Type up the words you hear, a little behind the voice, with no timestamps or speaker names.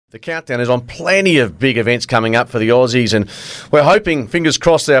The countdown is on. Plenty of big events coming up for the Aussies, and we're hoping, fingers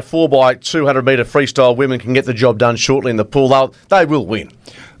crossed, our 4x200 metre freestyle women can get the job done shortly in the pool. They will win.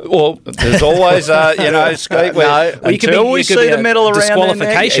 Well, there's always, Skeet, until we see the medal around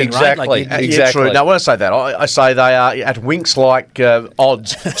disqualification, exactly, right? Exactly. Yeah, true. No, when I say that, I say they are at Winx-like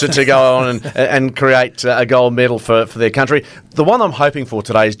odds to go on and create a gold medal for their country. The one I'm hoping for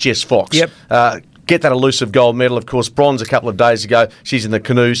today is Jess Fox. Yep. Get that elusive gold medal. Of course, bronze a couple of days ago. She's in the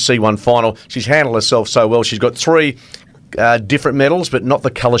canoe C1 final. She's handled herself so well. She's got 3 different medals, but not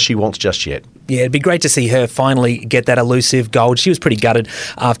the colour she wants just yet. Yeah, it'd be great to see her finally get that elusive gold. She was pretty gutted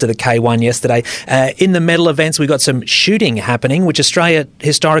after the K1 yesterday. In the medal events, we've got some shooting happening, which Australia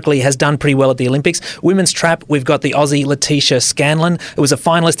historically has done pretty well at the Olympics. Women's trap, we've got the Aussie Letitia Scanlon. It was a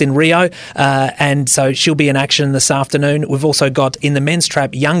finalist in Rio, and so she'll be in action this afternoon. We've also got in the men's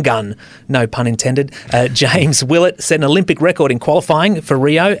trap, young gun, no pun intended, James Willett set an Olympic record in qualifying for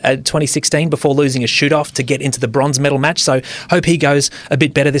Rio 2016 before losing a shoot-off to get into the bronze medal match. So hope he goes a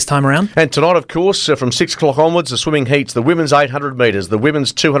bit better this time around. And tonight, of course, from 6 o'clock onwards, the swimming heats, the women's 800 metres, the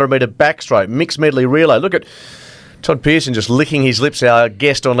women's 200 metre backstroke, mixed medley relay. Look at Todd Pearson just licking his lips, our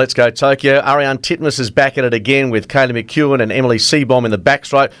guest on Let's Go Tokyo. Ariane Titmus is back at it again with Kaylee McEwen and Emily Seebohm in the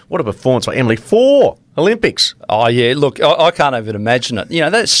backstroke. What a performance by Emily. 4 Olympics. Oh, yeah. Look, I can't even imagine it.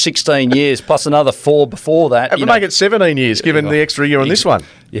 That's 16 years plus another 4 before that. It make it 17 years, given the extra year on this one.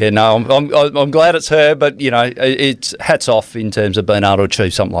 Yeah, no, I'm glad it's her, but, it's hats off in terms of being able to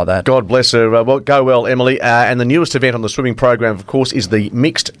achieve something like that. God bless her. Go well, Emily. And the newest event on the swimming program, of course, is the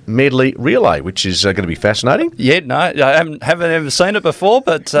mixed medley relay, which is going to be fascinating. Yeah, no, I haven't ever seen it before,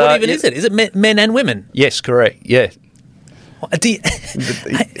 but... what even is it? Is it men and women? Yes, correct, yeah. How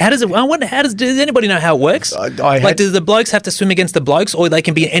does it? Does anybody know how it works? Do the blokes have to swim against the blokes, or they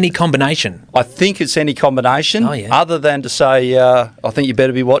can be any combination? I think it's any combination. Oh, yeah. Other than to say, I think you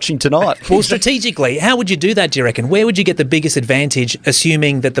better be watching tonight. Well, strategically, how would you do that? Do you reckon? Where would you get the biggest advantage,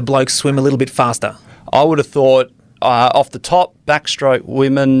 assuming that the blokes swim a little bit faster? I would have thought off the top: backstroke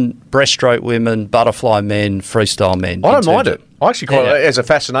women, breaststroke women, butterfly men, freestyle men. I don't mind it. I actually quite it as a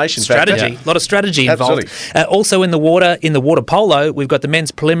fascination strategy. factor. A lot of strategy involved. Also in the water polo, we've got the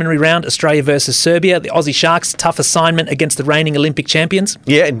men's preliminary round, Australia versus Serbia. The Aussie Sharks, tough assignment against the reigning Olympic champions.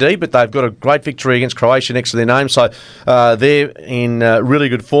 Yeah, indeed, but they've got a great victory against Croatia next to their name, so they're in really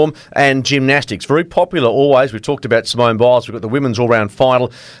good form. And gymnastics, very popular always. We've talked about Simone Biles. We've got the women's all-round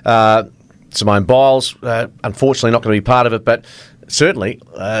final. Simone Biles, unfortunately not going to be part of it, but certainly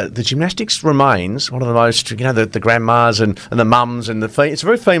the gymnastics remains one of the most, the grandmas and the mums and it's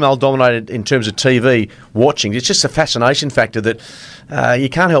very female-dominated in terms of TV watching. It's just a fascination factor that you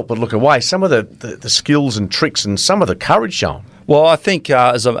can't help but look away. Some of the skills and tricks and some of the courage shown. Well, I think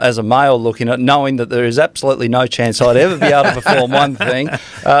as a male looking at knowing that there is absolutely no chance I'd ever be able to perform one thing,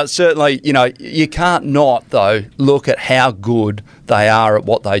 certainly, you can't not, though, look at how good they are at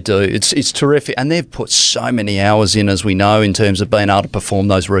what they do. It's terrific. And they've put so many hours in, as we know, in terms of being able to perform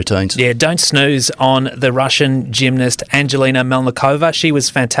those routines. Yeah, don't snooze on the Russian gymnast Angelina Melnikova. She was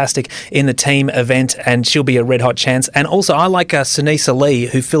fantastic in the team event, and she'll be a red-hot chance. And also, I like Sunisa Lee,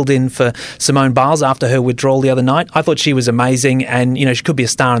 who filled in for Simone Biles after her withdrawal the other night. I thought she was amazing, and, she could be a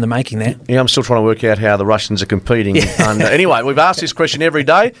star in the making there. Yeah, I'm still trying to work out how the Russians are competing. Anyway, we've asked this question every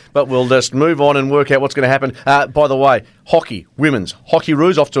day, but we'll just move on and work out what's going to happen. By the way, hockey, women's hockey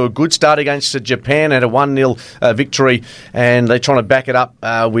Roos off to a good start against Japan, had a 1-0 victory, and they're trying to back it up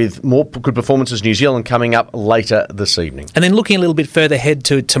with more good performances. New Zealand coming up later this evening. And then looking a little bit further ahead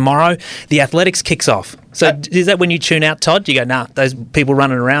to tomorrow, the athletics kicks off. So is that when you tune out, Todd? You go, nah, those people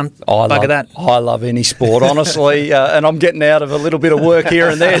running around, bugger that. I love any sport, honestly, and I'm getting out of a little bit of work here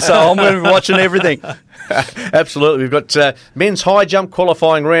and there, so I'm going to be watching everything. Absolutely. We've got men's high jump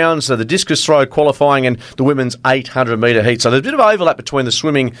qualifying rounds, the discus throw qualifying, and the women's 800 metre heat. So there's a bit of overlap between the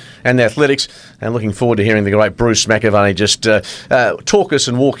swimming and the athletics, and looking forward to hearing the great Bruce McAvaney just talk us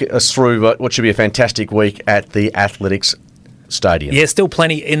and walk us through what should be a fantastic week at the athletics stadium. Yeah, still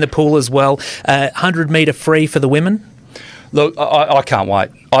plenty in the pool as well. 100 metre free for the women. Look, I can't wait.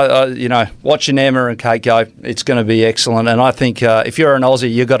 Watching Emma and Kate go, it's going to be excellent. And I think if you're an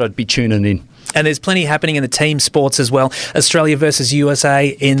Aussie, you've got to be tuning in. And there's plenty happening in the team sports as well. Australia versus USA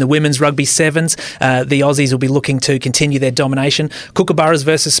in the women's rugby sevens. The Aussies will be looking to continue their domination. Kookaburras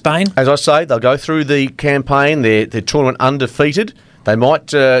versus Spain. As I say, they'll go through the campaign, their tournament undefeated. They might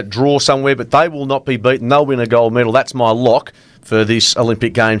draw somewhere, but they will not be beaten. They'll win a gold medal. That's my lock for this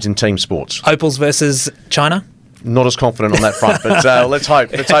Olympic Games in team sports. Opals versus China. not as confident on that front. But let's hope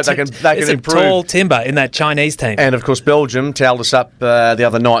they can it's a improve. tall timber in that Chinese team. And, of course, Belgium towelled us up the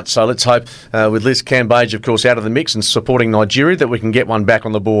other night. So let's hope, with Liz Cambage, of course, out of the mix and supporting Nigeria, that we can get one back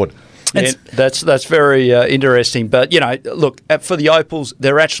on the board. Yeah, that's very interesting. But, look, for the Opals,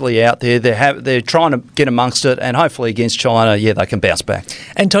 they're actually out there. They're trying to get amongst it, and hopefully against China, they can bounce back.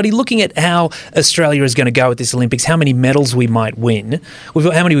 And, Toddy, looking at how Australia is going to go at this Olympics, how many medals we might win.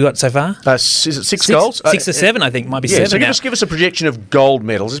 How many we got so far? Is it six golds? 6 or 7, I think. Might be 7 so now. give us a projection of gold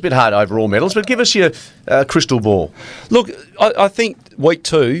medals. It's a bit hard overall medals, but give us your crystal ball. Look, I think week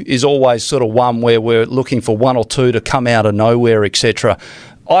 2 is always sort of one where we're looking for 1 or 2 to come out of nowhere, etc.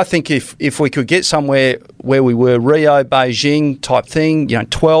 I think if we could get somewhere where we were, Rio, Beijing type thing,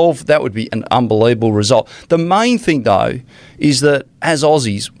 12, that would be an unbelievable result. The main thing, though, is that as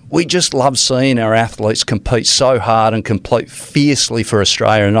Aussies, we just love seeing our athletes compete so hard and compete fiercely for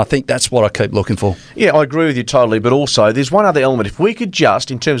Australia, and I think that's what I keep looking for. Yeah, I agree with you totally, but also there's one other element. If we could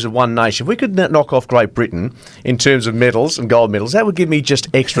just, in terms of one nation, if we could knock off Great Britain in terms of medals and gold medals, that would give me just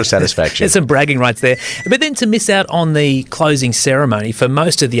extra satisfaction. There's some bragging rights there. But then to miss out on the closing ceremony for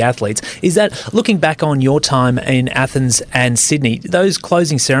most of the athletes, is that, looking back on your time in Athens and Sydney, those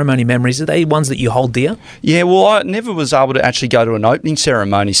closing ceremony memories, are they ones that you hold dear? Yeah, well, I never was able to actually go to an opening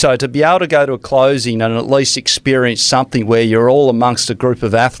ceremony. So to be able to go to a closing and at least experience something where you're all amongst a group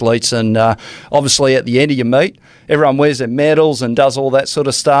of athletes, and obviously at the end of your meet, everyone wears their medals and does all that sort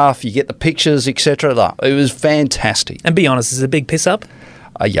of stuff. You get the pictures, etc. It was fantastic. And be honest, is it a big piss up?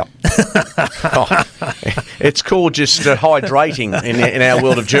 Yeah. It's called just hydrating in our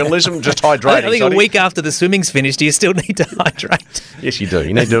world of journalism, just hydrating. I think a week after the swimming's finished, you still need to hydrate. Yes, you do.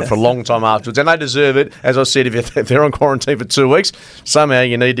 You need to do it for a long time afterwards. And they deserve it. As I said, if they're on quarantine for 2 weeks, somehow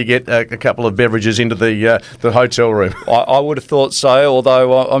you need to get a couple of beverages into the hotel room. I would have thought so,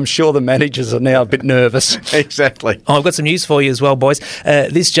 although I'm sure the managers are now a bit nervous. Exactly. Oh, I've got some news for you as well, boys.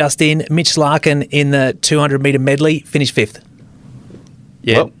 This just in, Mitch Larkin in the 200-metre medley finished 5th.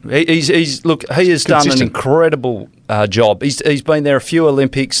 Yeah, well, he has done an incredible job. He's been there a few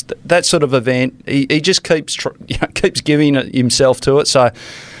Olympics, that sort of event. He just keeps giving himself to it. So,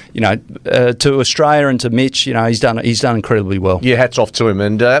 to Australia and to Mitch, he's done incredibly well. Yeah, hats off to him.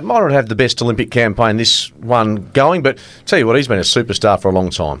 And might not have the best Olympic campaign this one going, but tell you what, he's been a superstar for a long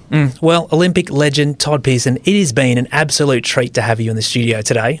time. Well, Olympic legend Todd Pearson, it has been an absolute treat to have you in the studio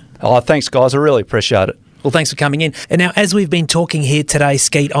today. Oh, thanks, guys. I really appreciate it. Well, thanks for coming in. And now, as we've been talking here today,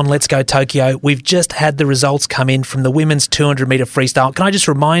 Skeet, on Let's Go Tokyo, we've just had the results come in from the women's 200-metre freestyle. Can I just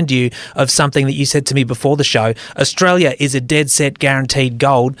remind you of something that you said to me before the show? Australia is a dead set guaranteed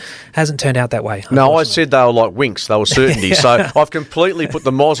gold. Hasn't turned out that way. No, I said they were like winks. They were certainty. So I've completely put the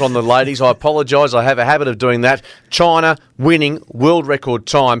moz on the ladies. I apologise. I have a habit of doing that. China winning world record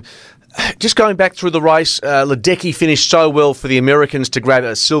time. Just going back through the race, Ledecky finished so well for the Americans to grab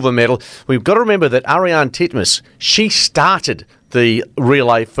a silver medal. We've got to remember that Ariarne Titmus, she started the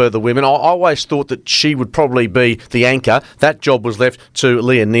relay for the women. I always thought that she would probably be the anchor. That job was left to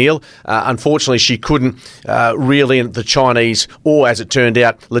Leah Neal. Unfortunately, she couldn't reel in the Chinese, or as it turned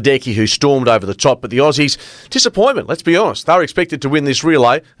out, Ledecky, who stormed over the top. But the Aussies, disappointment, let's be honest. They were expected to win this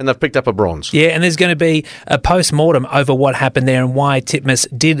relay, and they've picked up a bronze. Yeah, and there's going to be a post-mortem over what happened there and why Titmus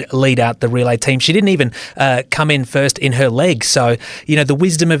did lead out the relay team. She didn't even come in first in her leg. So, the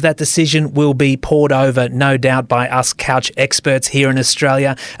wisdom of that decision will be poured over, no doubt, by us couch experts here in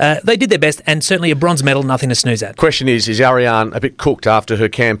Australia. They did their best, and certainly a bronze medal, nothing to snooze at. Question is Ariarne a bit cooked after her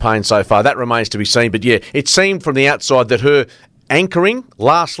campaign so far? That remains to be seen. But yeah, it seemed from the outside that her anchoring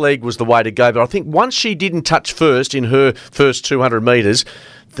last leg was the way to go. But I think once she didn't touch first in her first 200 metres,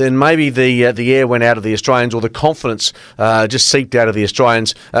 then maybe the air went out of the Australians, or the confidence just seeped out of the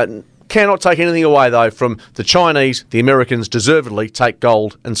Australians. Cannot take anything away, though, from the Chinese. The Americans deservedly take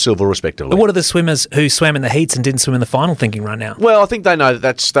gold and silver, respectively. But what are the swimmers who swam in the heats and didn't swim in the final thinking right now? Well, I think they know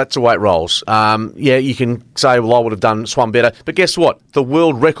that's the way it rolls. Yeah, you can say, well, I would have swum better. But guess what? The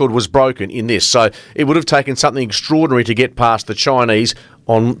world record was broken in this. So it would have taken something extraordinary to get past the Chinese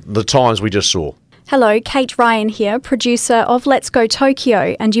on the times we just saw. Hello, Kate Ryan here, producer of Let's Go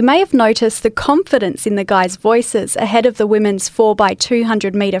Tokyo, and you may have noticed the confidence in the guys' voices ahead of the women's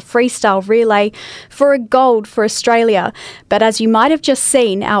 4x200 metre freestyle relay for a gold for Australia. But as you might have just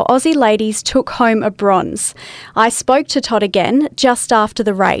seen, our Aussie ladies took home a bronze. I spoke to Todd again just after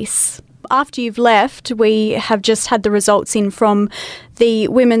the race. After you've left, we have just had the results in from the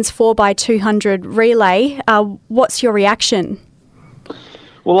women's 4x200 relay. What's your reaction?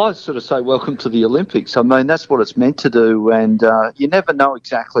 Well, I sort of say welcome to the Olympics. I mean, that's what it's meant to do, and you never know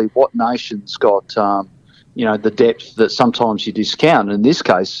exactly what nation's got the depth that sometimes you discount. In this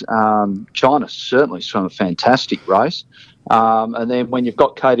case, China certainly swam a fantastic race. And then when you've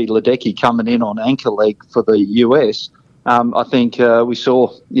got Katie Ledecky coming in on anchor leg for the US, I think we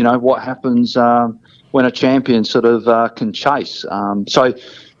saw, what happens when a champion sort of can chase. So,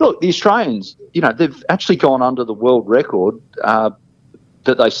 look, the Australians, they've actually gone under the world record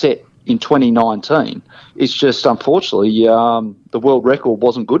that they set in 2019. It's just, unfortunately, the world record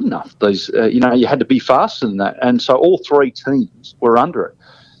wasn't good enough. You had to be faster than that. And so all three teams were under it.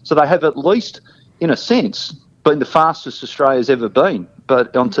 So they have at least, in a sense, been the fastest Australia's ever been.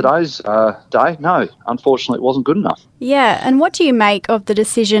 But on today's day, no, unfortunately, it wasn't good enough. Yeah, and what do you make of the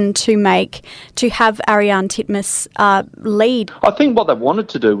decision to have Ariarne Titmus lead? I think what they wanted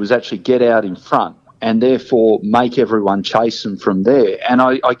to do was actually get out in front and therefore make everyone chase them from there. And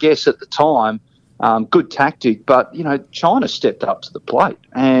I guess at the time, good tactic, but, China stepped up to the plate.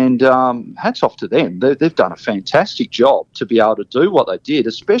 And hats off to them. They've done a fantastic job to be able to do what they did,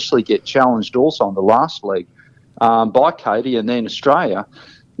 especially get challenged also on the last leg by Katie and then Australia.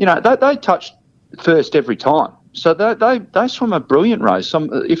 They touched first every time. So they swim a brilliant race.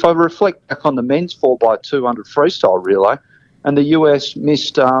 If I reflect back on the men's 4x200 freestyle relay, and the US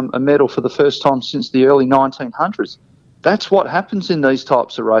missed a medal for the first time since the early 1900s. That's what happens in these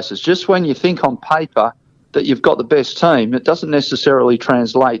types of races. Just when you think on paper that you've got the best team, it doesn't necessarily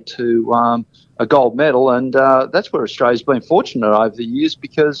translate to a gold medal, and that's where Australia's been fortunate over the years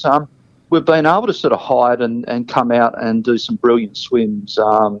because we've been able to sort of hide and come out and do some brilliant swims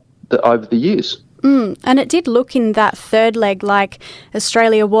over the years. And it did look in that third leg like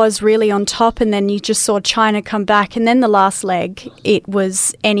Australia was really on top, and then you just saw China come back. And then the last leg, it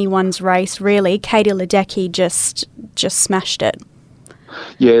was anyone's race, really. Katie Ledecky just smashed it.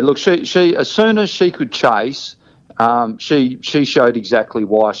 Yeah, look, she as soon as she could chase, she showed exactly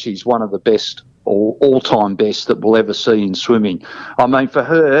why she's one of the best or all-time best that we'll ever see in swimming. I mean, for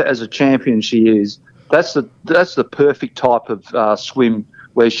her as a champion, she is. That's the perfect type of swim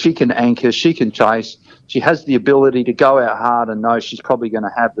where she can anchor, she can chase, she has the ability to go out hard and know she's probably going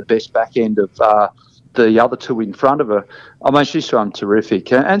to have the best back end of the other two in front of her. I mean, she swam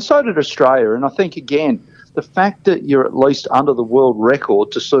terrific. And so did Australia. And I think, again, the fact that you're at least under the world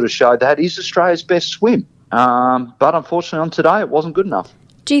record to sort of show that is Australia's best swim. But unfortunately on today, it wasn't good enough.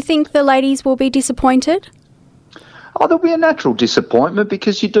 Do you think the ladies will be disappointed? Oh, there'll be a natural disappointment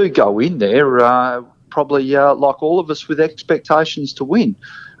because you do go in there probably like all of us with expectations to win,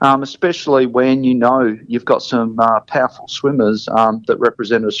 especially when you've got some powerful swimmers that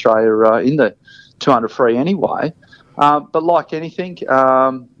represent Australia in the 200 free anyway. But like anything,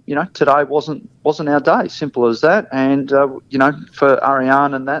 today wasn't our day, simple as that. And, for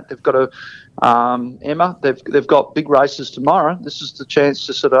Ariarne and that, they've got to, Emma, they've got big races tomorrow. This is the chance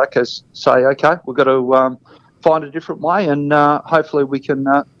to sort of say, okay, we've got to find a different way and hopefully we can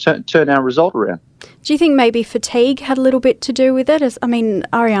turn our result around. Do you think maybe fatigue had a little bit to do with it?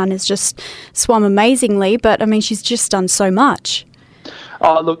 Ariarne has just swum amazingly, but, she's just done so much.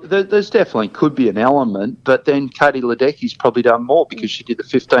 Oh, look, there's definitely could be an element, but then Katie Ledecky's probably done more because she did the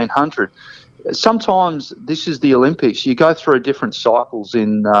 1500. Sometimes this is the Olympics. You go through different cycles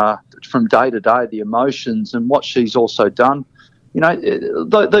from day to day, the emotions and what she's also done.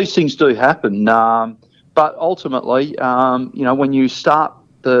 These things do happen. But ultimately, when you start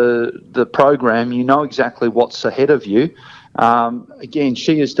the program, you know exactly what's ahead of you. Again,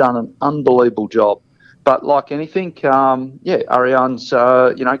 she has done an unbelievable job. But like anything, Ariarne's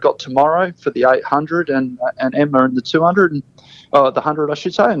got tomorrow for the 800 and Emma in the 200 and the 100, I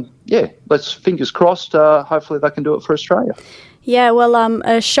should say. And let's fingers crossed. Hopefully they can do it for Australia. Yeah, well,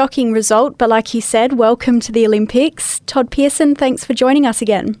 a shocking result, but like you said, welcome to the Olympics. Todd Pearson, thanks for joining us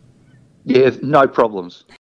again. Yeah, no problems.